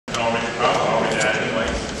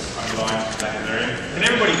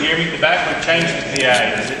back, we've changed the PA.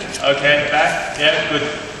 Is it okay at the back? Yeah, good.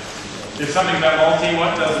 There's something about malting.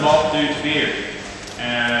 What does malt do to beer?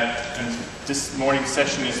 And this morning's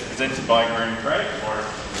session is presented by Brewing, or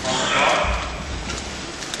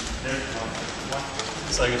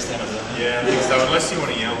So you're standing over there? Yeah, I think so. Unless you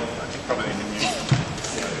want to yell, I think probably they can use.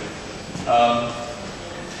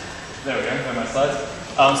 There we go, got my slides.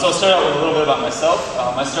 So I'll start out with a little bit about myself.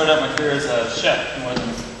 I started out my career as a chef more than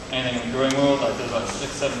anything in the brewing world. I did about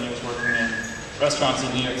 6-7 years working in restaurants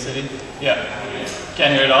in New York City. Yeah,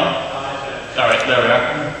 can't hear it all? All right, there we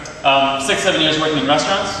are. 6-7 years working in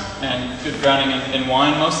restaurants and good grounding in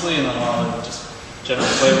wine mostly, and then a lot of just general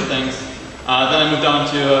flavor things. Then I moved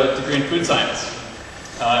on to a degree in food science.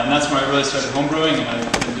 And that's when I really started homebrewing, and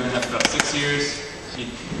I've been doing that for about 6 years. You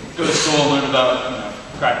go to school and learn about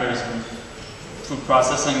crackers and food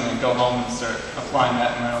processing, and then go home and start applying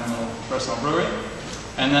that in my own little personal brewery.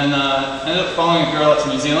 And then ended up following a girl out to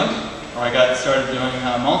New Zealand, where I got started doing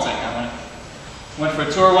malting. I went for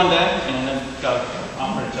a tour one day, and then got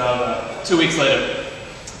offered a job 2 weeks later.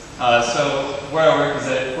 So where I work is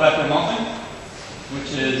at Malting,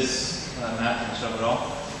 which is, map can show it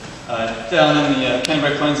all. Down in the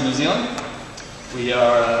Canterbury Plains of New Zealand. We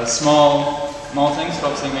are small maltings,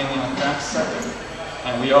 focusing mainly on the craft sector.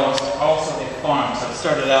 And we are also a farm. So it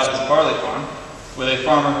started out as a barley farm with a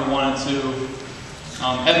farmer who wanted to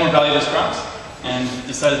add more value to his crops, and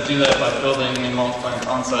decided to do that by building a malt plant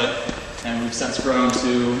on site. And we've since grown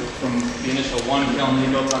to, from the initial 1 kiln we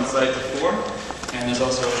built on site to 4. And there's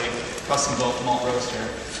also a custom built malt roaster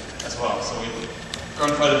as well. So we've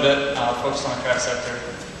grown quite a bit, focused on the craft sector.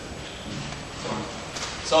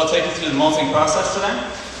 So I'll take you through the malting process today,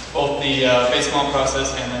 both the base malt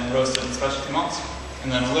process and then roasted and specialty malts,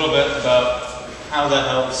 and then a little bit about how that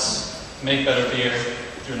helps make better beer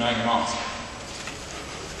through knowing your malts.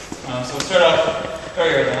 So we'll start off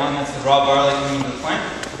very early on. That's the raw barley coming into the plant.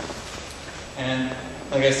 And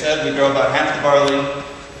like I said, we grow about half the barley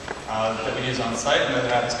that we use on site, and the other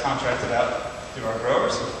half is contracted out through our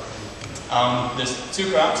growers. There's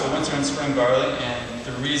 2 crops, a winter and spring barley, and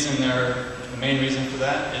the main reason for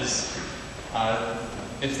that is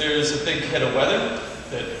if there's a big hit of weather,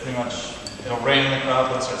 that pretty much it'll rain in the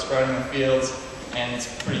crop, it'll start sprouting in the fields, and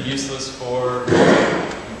it's pretty useless for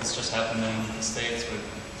malting. This just happened in the States with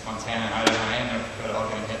Montana and Idaho and North Dakota all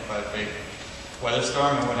getting hit by a big weather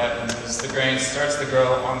storm, and what happens is the grain starts to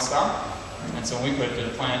grow on stalk, and so when we put it through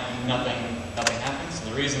the plant, nothing happens. So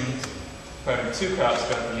the reason for having 2 crops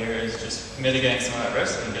throughout the year is just mitigating some of that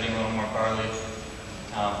risk and getting a little more barley.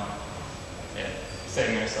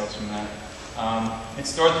 Saving ourselves from that. It's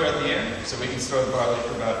stored throughout the year, so we can store the barley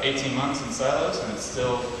for about 18 months in silos, and it's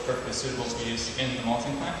still perfectly suitable for use in the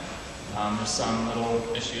malting plant. There's some little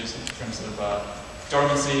issues in terms of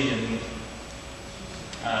dormancy, and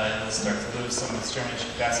it'll start to lose some of its germination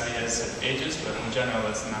capacity as it ages, but in general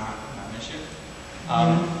that's not an issue.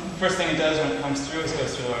 First thing it does when it comes through is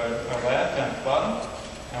goes through our lab down at the bottom,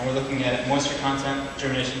 and we're looking at moisture content,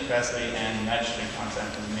 germination capacity, and nitrogen content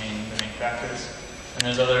as the main factors. And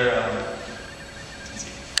there's other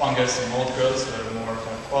fungus and mold growths that are more kind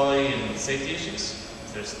of quality and safety issues.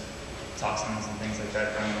 There's toxins and things like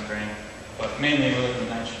that growing in the grain, but mainly we're looking at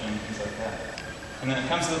nitrogen and things like that. And then it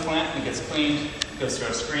comes to the plant, it gets cleaned, goes through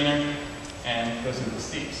our screener, and goes into the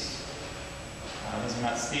steeps. These are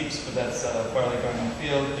not steeps, but that's barley growing in the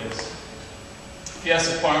field. If you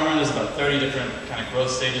ask a farmer, there's about 30 different kind of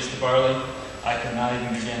growth stages to barley. I could not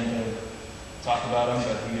even begin to talk about them,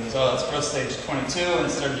 but he goes, oh, that's growth stage 22, and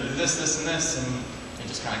it's starting to do this, this, and this, and it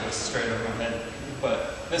just kind of goes straight over my head.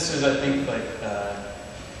 But this is, I think, like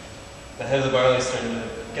the head of the barley is starting to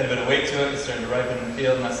get a bit of weight to it, it's starting to ripen in the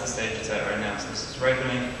field, and that's the stage it's at right now. So this is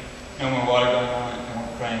ripening, no more water going on it, and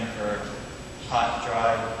we're praying for hot,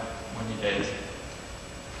 dry, windy days.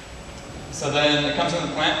 So then it comes in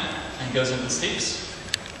the plant and goes into the steeps,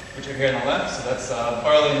 which are here on the left. So that's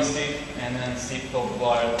barley in the steep, and then steep filled with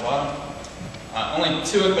water at the bottom. Only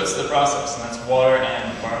 2 inputs to the process, and that's water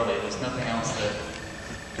and barley. There's nothing else that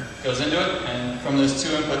goes into it, and from those 2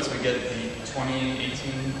 inputs we get the 20,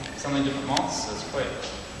 18, something different malts, so it's quite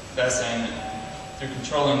fascinating that through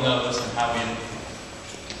controlling those and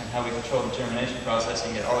how we control the germination process,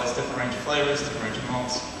 you can get all these different range of flavors, different range of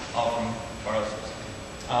malts, all from barley.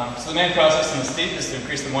 So the main process in the steep is to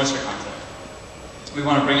increase the moisture content. We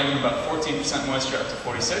want to bring it from about 14% moisture up to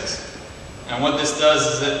 46, and what this does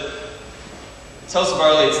is it tells the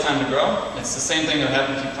barley it's time to grow. It's the same thing that would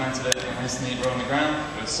happen if you planted it in a nice neat row in the ground.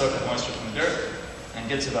 It would soak up moisture from the dirt and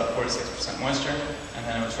get to about 46% moisture, and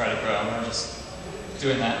then it would try to grow. And we're just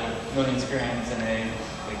doing that with millions of grains in a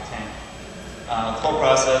big tank. The whole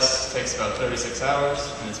process takes about 36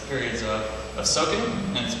 hours, and it's periods of soaking,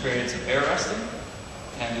 and it's periods of air resting.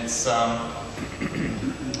 And it's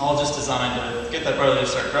all just designed to get that barley to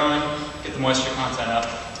start growing, get the moisture content up,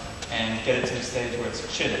 and get it to the stage where it's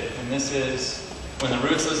chitted. And this is when the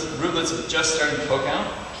rootlets have just started to poke out.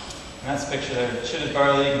 And that's the picture there, chitted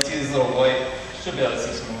barley. You can see these little white, should be able to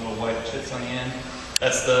see some little white chits on the end.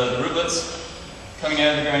 That's the rootlets coming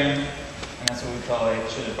out of the grain, and that's what we call a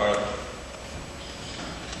chitted barley.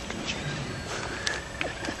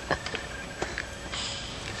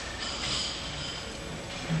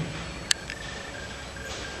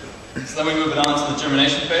 So then we move it on to the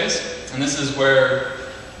germination phase, and this is where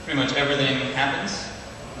pretty much everything happens,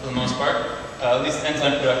 for the most part, at least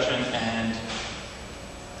enzyme production and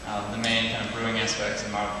the main kind of brewing aspects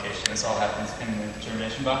and modification. This all happens in the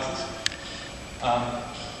germination boxes.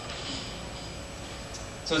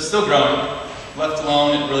 So it's still growing. Left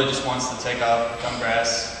alone, it really just wants to take off, become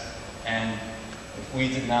grass, and if we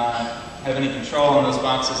did not have any control on those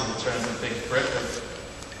boxes, it would turn into a big brick of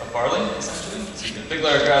barley, essentially. So you get a big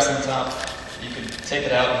layer of grass on the top, you could take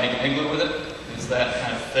it out and make an igloo with it. It's that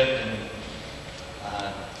kind of thick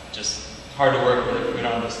and just hard to work with. We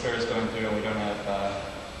don't have the stirrers going through, and we don't have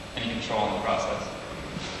any control on the process.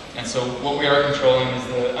 And so what we are controlling is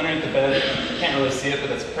the underneath the bed. You can't really see it, but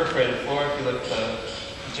it's a perforated floor. If you look at the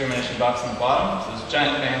germination box on the bottom, so there's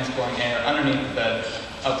giant fans blowing air underneath the bed,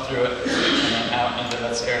 up through it, and then out into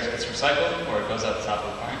that air gets recycled, or it goes out the top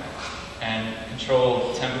of the plant. And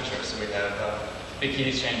control temperature, so we have big heat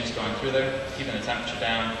exchangers going through there, keeping the temperature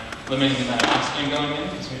down, limiting the amount of oxygen going in,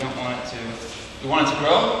 because we don't want it to, we want it to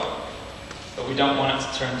grow, but we don't want it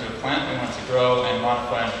to turn into a plant. We want it to grow and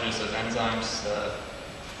modify and produce those enzymes,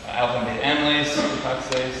 alpha and beta amylase,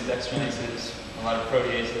 glucoxase, dextrinases, a lot of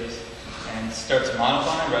proteases, and start to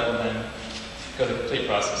modify rather than go the complete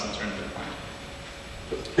process and turn into a plant.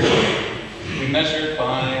 We measure it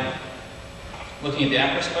by looking at the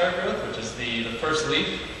acrospire growth, which is the first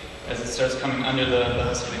leaf as it starts coming under the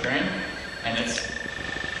husk of the grain. And it's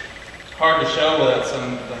hard to show without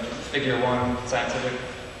some like figure one scientific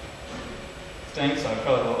thing, so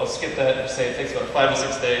I'll skip that and say it takes about 5 to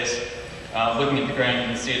 6 days. Looking at the grain, you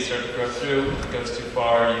can see it start to grow through. If it goes too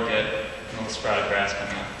far, you get a little sprout of grass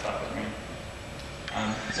coming out the top of the grain.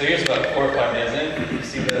 So here's about 4 or 5 days in. You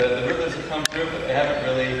see the rootlets have come through, but they haven't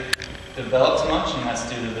really developed much, and that's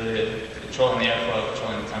due to the controlling the airflow,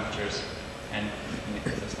 controlling the temperatures, and making it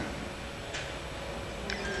consistent.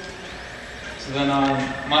 So then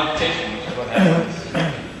on modification, which is what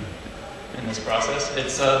happens in this process,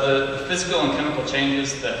 it's the physical and chemical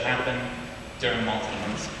changes that happen during malting.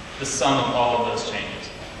 It's the sum of all of those changes.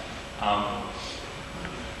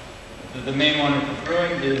 The main one for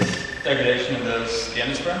brewing is degradation of the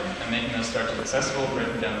endosperm and making those starches accessible,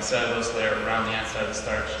 breaking down the cellulose layer around the outside of the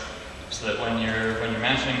starch, so that when you're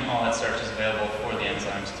mashing, all that starch is available for the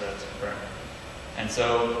enzymes to burn. And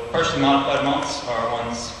so partially modified malts are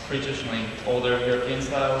ones pre-traditionally older European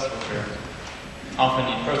styles, which are often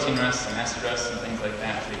need protein rests and acid rests and things like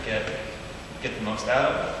that to get the most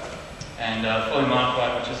out of it. And fully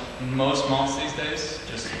modified, which is most malts these days,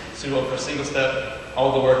 just suitable for a single step.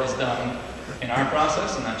 All the work is done in our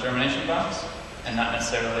process, in that germination box, and not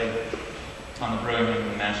necessarily on the brewing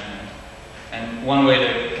and the mashing end. And one way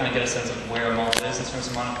to kind of get a sense of where a malt is in terms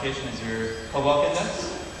of modification is your cobalt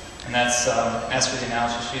index. And that's ask for the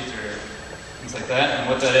analysis sheets or things like that. And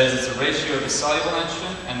what that is, it's a ratio of the soluble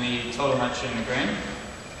nitrogen and the total nitrogen in the grain.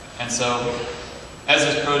 And so as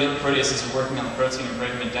those proteases are working on the protein and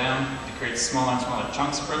breaking it down, it creates smaller and smaller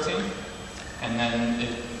chunks of protein. And then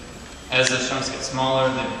as those chunks get smaller,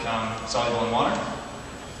 they become soluble in water.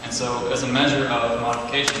 And so as a measure of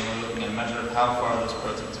modification, we're looking at a measure of how far those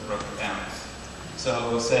proteins are broken down.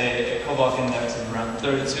 So say a cobalt index of around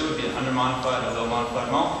 32 would be an under-modified or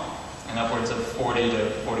low-modified malt, and upwards of 40 to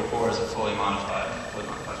 44 is a fully modified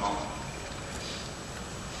malt.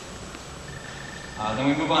 Then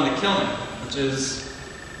we move on to kilning, which is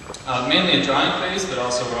mainly a drying phase, but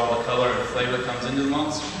also where all the color and flavor comes into the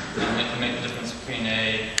malts. And it can make the difference between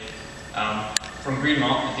from green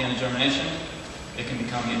malt at the end of germination, it can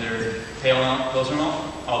become either pale malt, pilsner malt,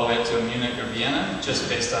 all the way up to a Munich or Vienna, just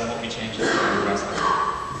based on what we change in the process.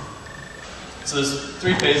 So there's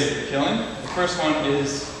 3 phases of the killing. The first one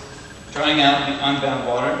is drying out the unbound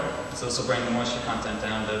water. So this will bring the moisture content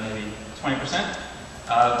down to maybe 20%.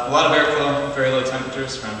 A lot of airflow, very low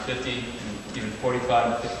temperatures, around 50 and even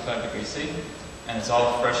 45 to 55 degrees C. And it's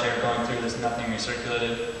all fresh air going through, there's nothing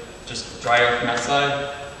recirculated, just dry air from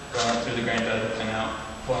outside, going up through the grain bed and out,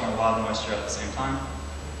 pulling a lot of moisture at the same time.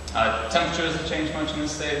 Temperature doesn't change much in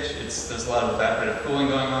this stage. There's a lot of evaporative cooling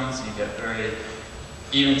going on, so you get very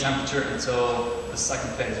even temperature until the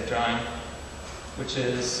second phase of drying, which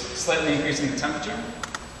is slightly increasing the temperature.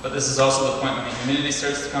 But this is also the point when the humidity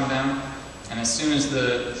starts to come down. And as soon as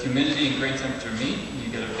the humidity and grain temperature meet,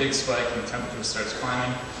 you get a big spike and the temperature starts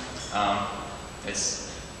climbing.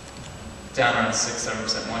 It's down around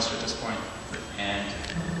 6–7% moisture at this point.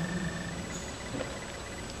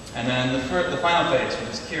 And then the final phase, which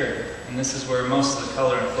is curing. And this is where most of the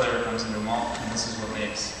color and flavor comes into malt. And this is what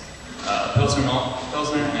makes Pilsner malt,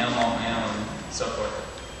 Pilsner, and ale malt, and ale, and so forth.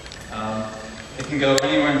 It can go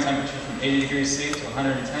anywhere in temperature from 80 degrees C to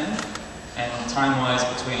 110, and time-wise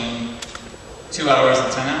between 2 hours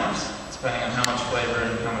and 10 hours, depending on how much flavor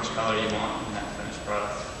and how much color you want in that finished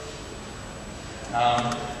product.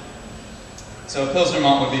 So a Pilsner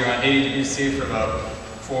malt would be around 80 degrees C for about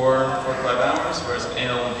 4 to 5 hours, whereas an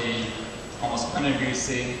ale would be almost 100 degrees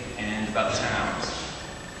C and about 10 hours.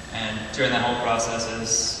 And during that whole process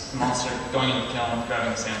is the malts are going into the kiln,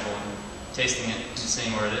 grabbing a sample and tasting it and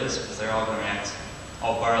seeing where it is, because they're all going to react.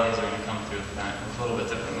 All barleys are going to come through the plant a little bit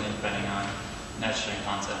differently depending on nitrogen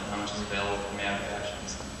content, how much is available from the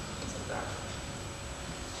reactions, things like that.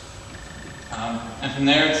 And from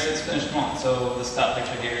there, it's finished malt. So this top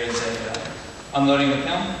picture here is unloading the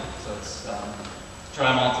kiln. So it's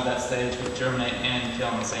dry malt at that stage with germinate and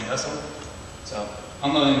kiln in the same vessel. So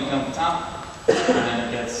unloading the kiln at the top, and then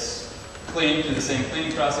it gets cleaned through the same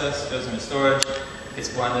cleaning process, goes into storage, gets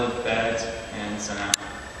blended, bagged, and sent out.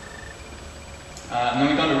 And then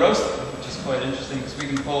we go to roasting, which is quite interesting because we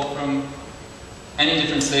can pull from any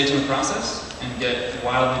different stage in the process and get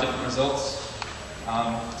wildly different results,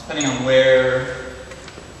 depending on where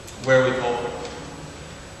we pull from.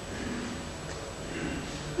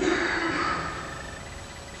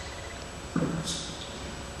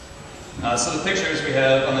 So the pictures we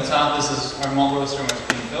have on the top, this is our malt roaster when it's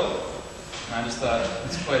being built. And I just thought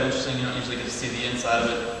it's quite interesting. You don't usually get to see the inside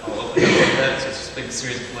of it. I'll open it up like that. So it's just a big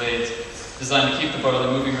series of blades designed to keep the barley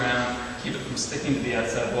moving around, keep it from sticking to the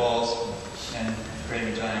outside walls, and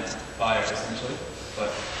creating a giant fire essentially.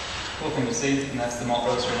 But cool thing to see, and that's the malt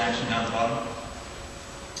roaster in action down at the bottom.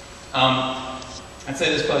 I'd say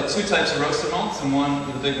there's probably 2 types of roasted malts, and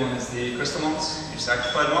the big one is the crystal malts, your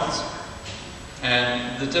sacrified malts.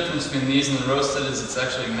 And the difference between these and the roasted is it's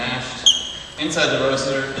actually mashed inside the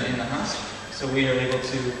roaster and in the husk. So we are able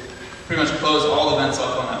to pretty much close all the vents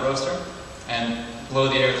off on that roaster and blow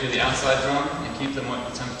the air through the outside drum and keep them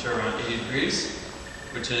at the temperature around 80 degrees,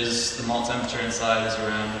 which is the malt temperature inside is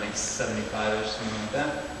around, I think, 75-ish, something like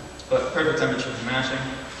that. But perfect temperature for mashing.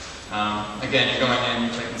 Again, you're going in,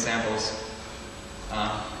 you're taking samples,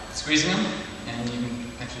 squeezing them, and you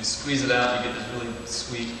can actually squeeze it out. You get this really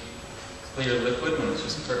sweet, clear liquid when it's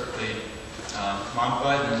just perfectly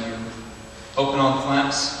modified. And you open all the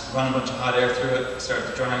flaps, run a bunch of hot air through it, start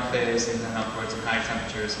the drying phase, and then upwards in high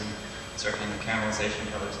temperatures and start getting the caramelization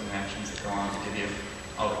colors and reactions that go on to give you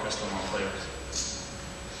all the crystal malt flavors.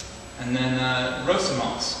 And then roasted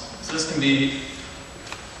malts. So this can be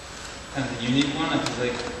kind of a unique one. I feel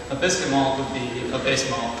like a biscuit malt would be a base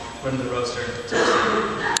malt put in the roaster,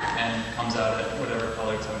 toasted, and comes out at whatever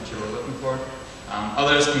color temperature we're looking for.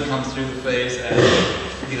 Others can come through the phase as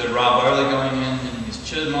either raw barley going in, you can use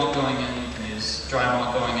chilled malt going in, you can use dry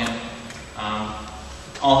malt going in.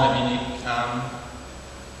 All have unique,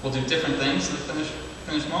 we'll do different things to the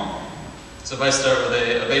finished malt. So if I start with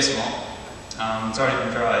a base malt, it's already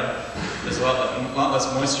been dried. There's a lot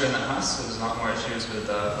less moisture in the husk, so there's a lot more issues with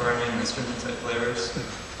burning and astringent type flavors.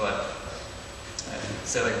 But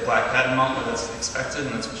say like a black patent malt where that's expected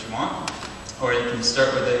and that's what you want. Or you can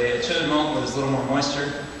start with a chilled malt where there's a little more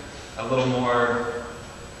moisture, a little more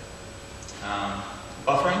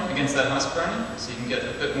buffering against that husk burning. So you can get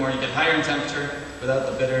a bit more, you get higher in temperature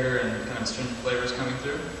without the bitter and kind of astringent flavors coming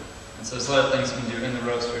through. And so there's a lot of things you can do in the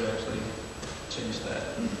roaster to actually change that.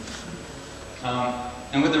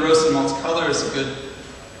 And with the roasted malt's color is a good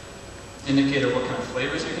indicator of what kind of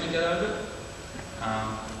flavors you're going to get out of it.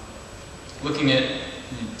 Looking at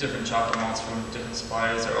different chocolate malts from different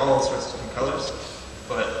suppliers, they're all sorts of different colors,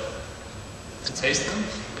 but to taste them,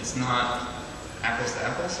 it's not apples to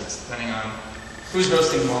apples. It's depending on who's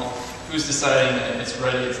roasting the malt, who's deciding that it's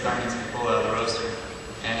ready, it's time to be pulled out of the roaster.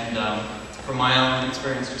 And from my own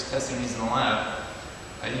experience just testing these in the lab,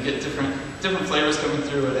 you get different flavors coming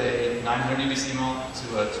through at a 900 EBC malt to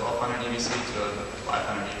a 1200 EBC to a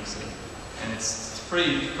 500 EBC. And it's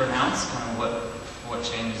pretty pronounced kind of what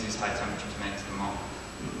changes these high temperatures make to the malt.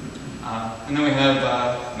 And then we have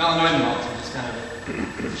malanoid malt, which is kind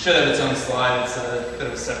of, should have its own slide. It's a bit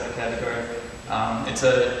of a separate category. It's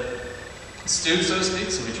a stewed, so to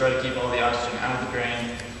speak, so we try to keep all the oxygen out of the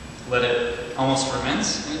grain, let it almost ferment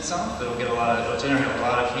in itself. It'll generate a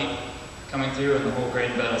lot of heat coming through, and the whole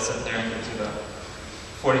grain bed will sit there and get to about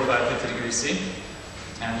 45–50 degrees C.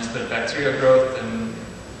 And there's a bit of bacterial growth and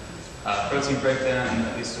protein breakdown, and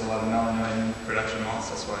that leads to a lot of melanoid production malts.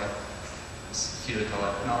 That's why a few they call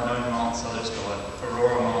it melanoid malts, others call it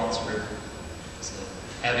aurora malts, or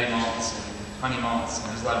abbey malts, and honey malts, and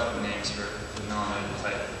there's a lot of different names for the melanoid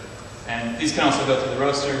type. And these can also go through the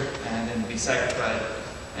roaster and then be saccharified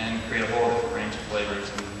and create a whole different range of flavors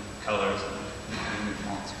and colors and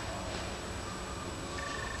malts.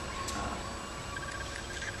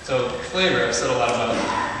 So flavor, I've said a lot about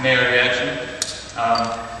Maillard reaction.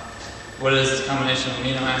 What it is a combination of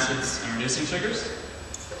amino acids and reducing sugars.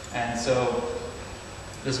 And so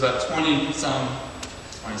there's about 20-some,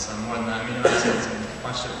 more than that, amino acids and a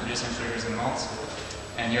bunch of reducing sugars and malts.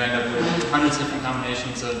 And you end up with hundreds of different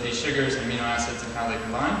combinations of these sugars and amino acids and how they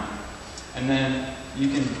combine. And then you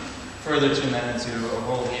can further tune that into a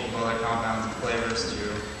whole heap of other compounds and flavors to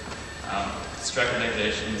structure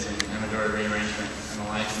degradations and amidori rearrangement and the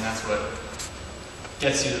like. And that's what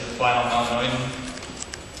gets you to the final melanoid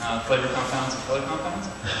flavor compounds and color compounds.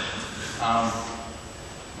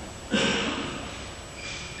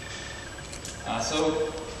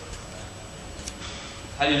 So,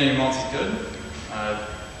 how do you know your malt is good?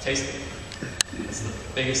 Taste it. That's the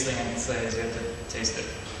biggest thing I can say is you have to taste it.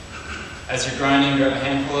 As you're grinding, grab a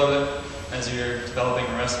handful of it. As you're developing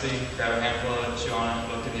a recipe, grab a handful of it, chew on it.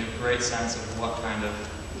 It'll give you a great sense of what kind of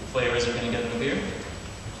flavors you're going to get in the beer.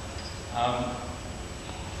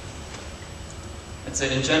 I'd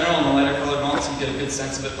say in general, in the lighter colored malts, you get a good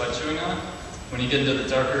sense of it by chewing on it. When you get into the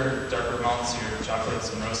darker malts, your chocolates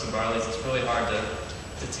and roasted barleys, it's really hard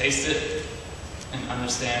to taste it and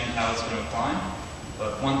understand how it's going to apply.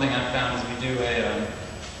 But one thing I've found is we do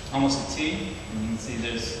almost a tea, and you can see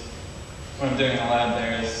what I'm doing in the lab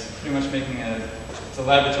there is pretty much making it's a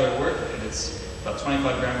laboratory work. It's about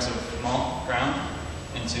 25 grams of malt ground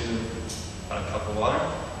into about a cup of water.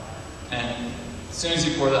 And as soon as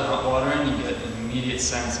you pour that hot water in, you get an immediate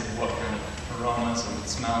sense of what kind of aromas and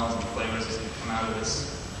smells and flavors is going to come out of this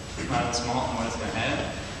malt and what it's going to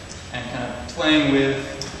add. And kind of playing with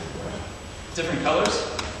different colors.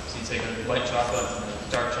 So you take a light chocolate and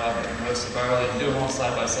a dark chocolate and roasted barley and do them all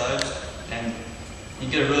side by side. And you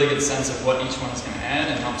get a really good sense of what each one is going to add,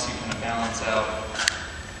 and helps you kind of balance out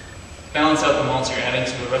the malts you're adding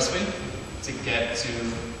to a recipe to get to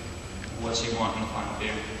what you want in the final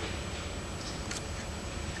beer.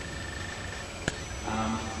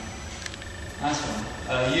 Last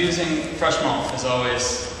one. Using fresh malt is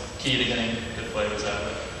always key to getting good flavors out of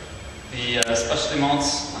it. The specialty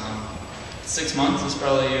malts, 6 months is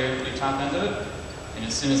probably your top end of it, and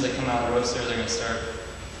as soon as they come out of the roaster, they're going to start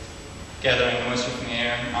gathering moisture from the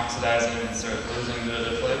air, oxidizing, and start losing a bit of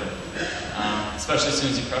their flavor. Especially as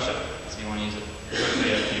soon as you crush it, so you want to use it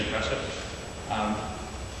quickly after you crush it.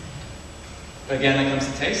 But again, that comes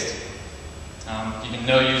to taste. You can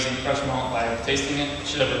know you're using fresh malt by tasting it. It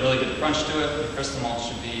should have a really good crunch to it. The crystal malt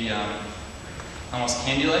should be almost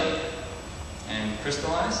candy-like and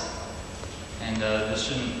crystallized. And this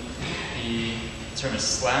shouldn't be, the term is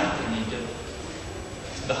slack, and you get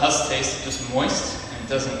the husk taste just moist, and it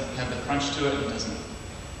doesn't have the crunch to it, it doesn't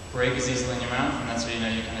break as easily in your mouth, and that's where you know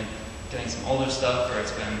you're kind of getting some older stuff where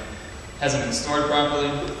hasn't been stored properly,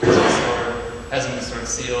 hasn't been stored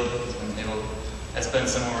sealed, has been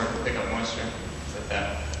somewhere where it can pick up moisture, things like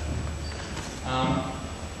that.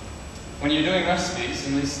 When you're doing recipes,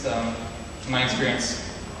 at least in my experience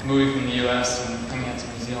moving from the US and coming out to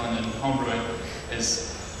New Zealand and homebrewing, is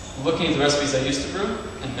looking at the recipes I used to brew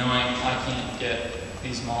and knowing I can't get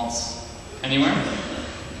these malts anywhere.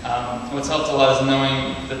 What's helped a lot is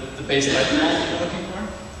knowing the base type of malt you're looking for.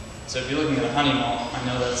 So if you're looking at a honey malt, I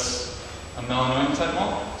know that's a melanoid type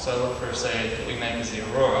malt, so I look for, say, what we make is the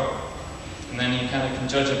Aurora. And then you kind of can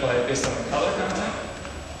judge it based on the color content,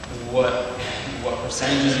 what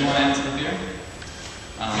percentages you want to add to the beer.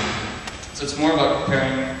 So it's more about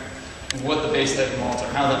comparing what the base type of malt or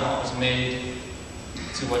how that malt was made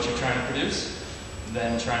to what you're trying to produce,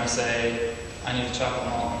 than trying to say, I need a chocolate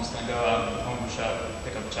malt, I'm just going to go out and homebrew shop,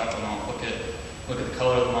 pick up a chocolate malt, look at the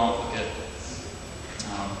color of the malt, look at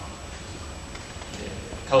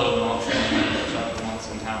the color of the malt from the chocolate malts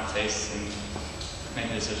and how it tastes, and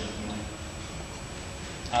make a decision from there.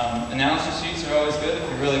 Analysis sheets are always good if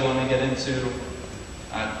you really want to get into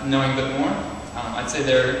knowing a bit more. I'd say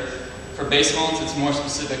for base malts, it's more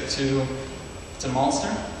specific to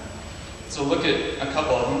maltster. So look at a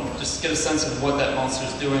couple of them, just get a sense of what that maltster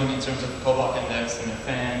is doing in terms of Cobalt index and their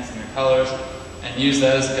fans and their colors, and use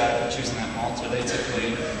that as a guide for choosing that malt. Are they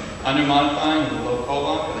typically under-modifying with a low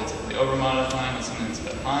cobalt? Are they typically over-modifying with something that's a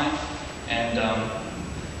bit high? And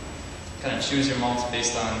kind of choose your malts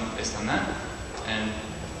based on that. And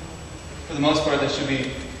for the most part, they should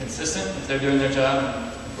be consistent if they're doing their job. And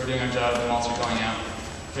if we're doing our job, the malts are going out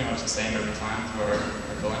pretty much the same every time through our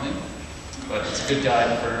blending. But it's a good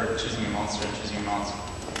guide for choosing your malts or choosing your malts.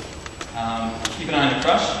 Keep an eye on your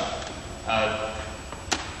crush.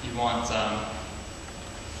 You want,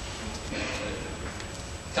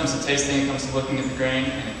 it comes to tasting, it comes to looking at the grain,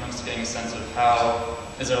 and it comes to getting a sense of how,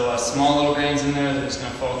 is there a lot of small little grains in there that are just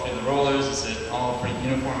going to fall through the rollers? Is it all pretty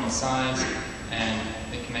uniform in size? And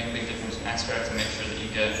it can make a big difference in extract to make sure that you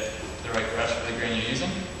get the right crush for the grain you're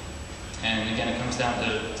using. And again, it comes down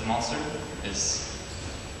to maltster.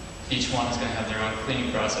 Each one is going to have their own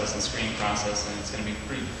cleaning process and screening process, and it's going to be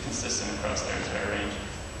pretty consistent across their entire range.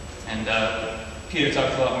 And Peter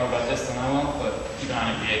talked a lot more about this than I will, but keep an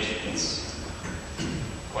eye on your pH. It's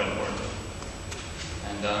quite important.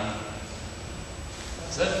 And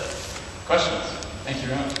that's it. Questions? Thank you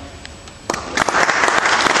very much.